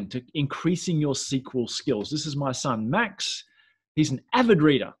upskilling, to increasing your SQL skills. This is my son, Max. He's an avid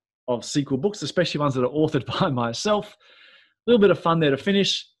reader of SQL books, especially ones that are authored by myself. A little bit of fun there to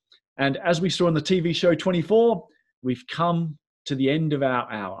finish. And as we saw in the TV show 24, we've come to the end of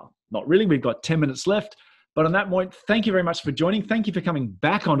our hour. Not really, we've got 10 minutes left. But on that point, thank you very much for joining. Thank you for coming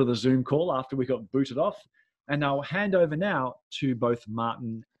back onto the Zoom call after we got booted off. And I'll hand over now to both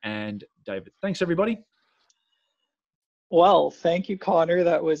Martin and David. Thanks, everybody. Well, thank you, Connor.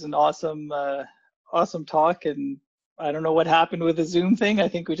 That was an awesome, awesome talk. And I don't know what happened with the Zoom thing. I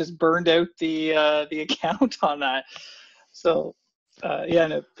think we just burned out the account on that. So yeah,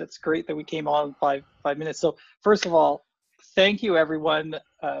 no, that's great that we came on in five minutes. So first of all, thank you, everyone.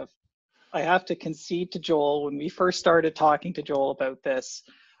 I have to concede to Joel. When we first started talking to Joel about this,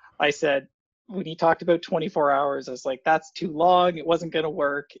 I said, when he talked about 24 hours, I was like, that's too long. It wasn't going to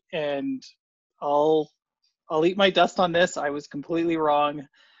work. And I'll eat my dust on this. I was completely wrong.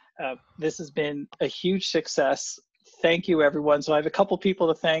 This has been a huge success. Thank you, everyone. So I have a couple people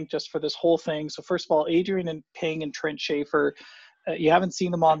to thank just for this whole thing. So first of all, Adrian and Ping and Trent Schaefer. You haven't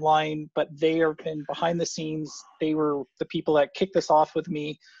seen them online, but they have been behind the scenes. They were the people that kicked this off with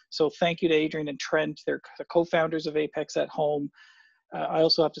me. So thank you to Adrian and Trent. They're the co-founders of Apex at Home. I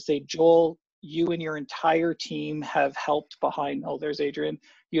also have to say, Joel, you and your entire team have helped behind, oh, there's Adrian.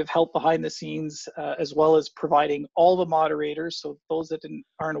 You have helped behind the scenes as well as providing all the moderators. So those that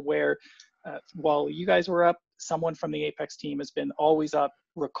aren't aware, while you guys were up, someone from the Apex team has been always up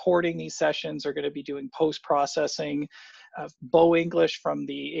recording these sessions, are going to be doing post-processing. Bo English from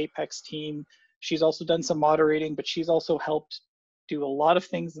the Apex team, she's also done some moderating, but she's also helped do a lot of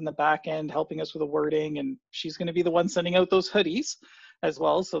things in the back end, helping us with the wording, and she's going to be the one sending out those hoodies as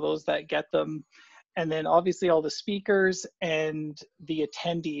well, so those that get them. And then obviously all the speakers and the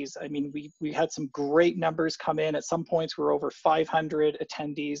attendees. I mean, we had some great numbers come in. At some points we were over 500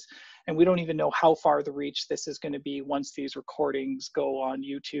 attendees, and we don't even know how far the reach this is going to be once these recordings go on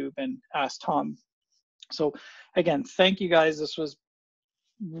YouTube and Ask Tom. So again, thank you guys. This was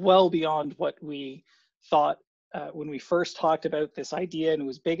well beyond what we thought when we first talked about this idea, and it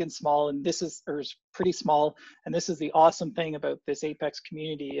was big and small, and this is, or is pretty small. And this is the awesome thing about this Apex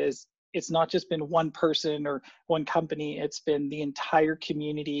community is it's not just been one person or one company, it's been the entire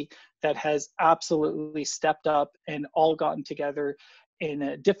community that has absolutely stepped up and all gotten together in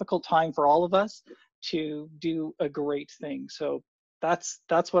a difficult time for all of us to do a great thing. So that's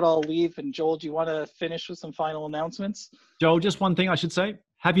what I'll leave. And Joel, do you want to finish with some final announcements? Joel, just one thing I should say.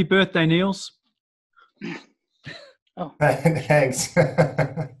 Happy birthday, Niels. Oh. Thanks.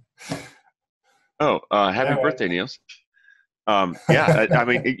 Happy birthday, Niels. Yeah, I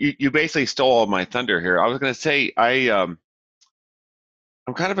mean, you basically stole all my thunder here. I was going to say, I'm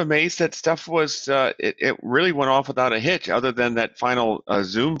kind of amazed that stuff was, it really went off without a hitch, other than that final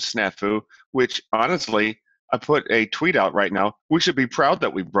Zoom snafu, which honestly, I put a tweet out right now. We should be proud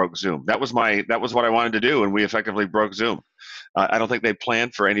that we broke Zoom. That was what I wanted to do, and we effectively broke Zoom. I don't think they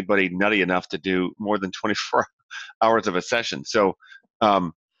planned for anybody nutty enough to do more than 24 hours of a session. So I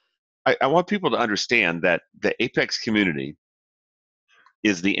want people to understand that the Apex community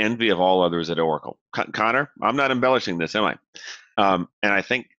is the envy of all others at Oracle. Connor, I'm not embellishing this, am I? And I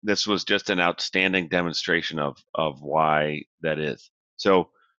think this was just an outstanding demonstration of why that is. So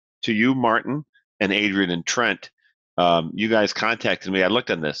to you, Martin, and Adrian and Trent, you guys contacted me. I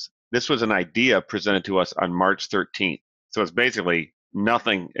looked on this. This was an idea presented to us on March 13th. So it's basically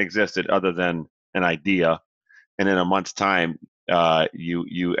nothing existed other than an idea. And in a month's time,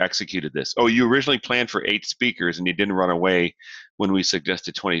 you executed this. Oh, you originally planned for 8 speakers and you didn't run away when we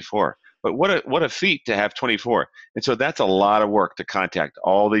suggested 24. But what a feat to have 24. And so that's a lot of work to contact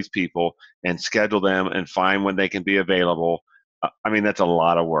all these people and schedule them and find when they can be available. I mean, that's a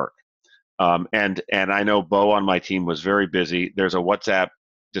lot of work. And I know Bo on my team was very busy. There's a WhatsApp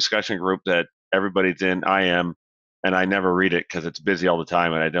discussion group that everybody's in. I am, and I never read it because it's busy all the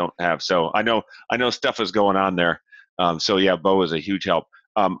time, and I don't have. So I know stuff is going on there. So yeah, Bo is a huge help.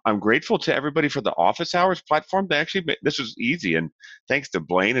 I'm grateful to everybody for the office hours platform. They actually this was easy, and thanks to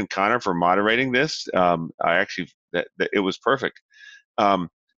Blaine and Connor for moderating this. I actually that it was perfect.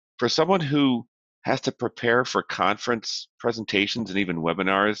 For someone who has to prepare for conference presentations and even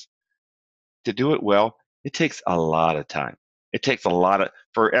webinars, to do it well, it takes a lot of time. It takes a lot of,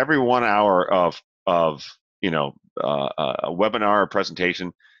 for every 1 hour of a webinar or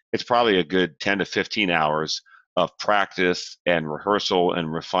presentation, it's probably a good 10 to 15 hours of practice and rehearsal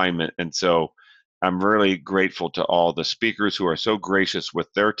and refinement. And so I'm really grateful to all the speakers who are so gracious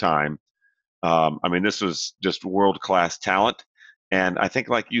with their time. I mean, this was just world-class talent. And I think,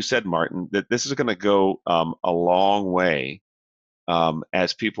 like you said, Martin, that this is going to go a long way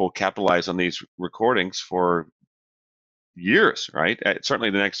as people capitalize on these recordings for years, right?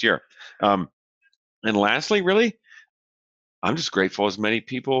 Certainly the next year. And lastly, really, I'm just grateful as many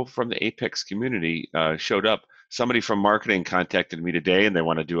people from the Apex community showed up. Somebody from marketing contacted me today, and they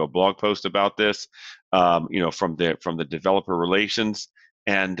want to do a blog post about this. From the developer relations,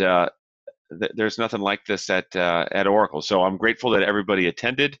 and there's nothing like this at Oracle. So I'm grateful that everybody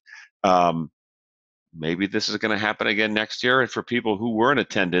attended. Maybe this is going to happen again next year. And for people who were in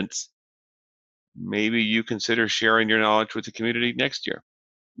attendance, maybe you consider sharing your knowledge with the community next year.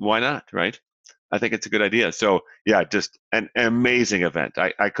 Why not, right? I think it's a good idea. So yeah, just an amazing event.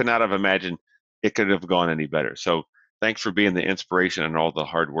 I could not have imagined it could have gone any better. So thanks for being the inspiration and all the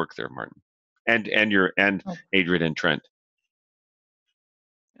hard work there, Martin, and Adrian and Trent.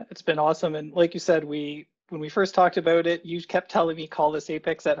 It's been awesome. And like you said, when we first talked about it, you kept telling me call this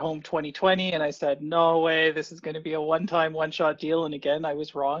Apex at Home 2020. And I said, no way, this is going to be a one-time, one-shot deal. And again, I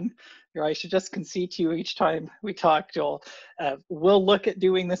was wrong. I should just concede to you each time we talk, Joel. We'll look at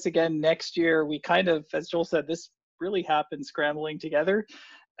doing this again next year. We kind of, as Joel said, this really happened scrambling together.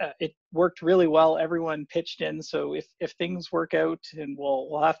 It worked really well. Everyone pitched in. So if things work out, and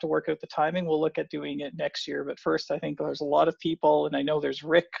we'll have to work out the timing, we'll look at doing it next year. But first, I think there's a lot of people, and I know there's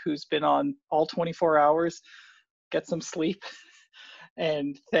Rick who's been on all 24 hours. Get some sleep.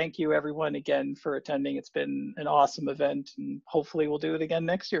 And thank you everyone again for attending. It's been an awesome event, and hopefully we'll do it again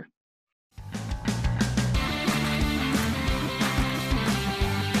next year.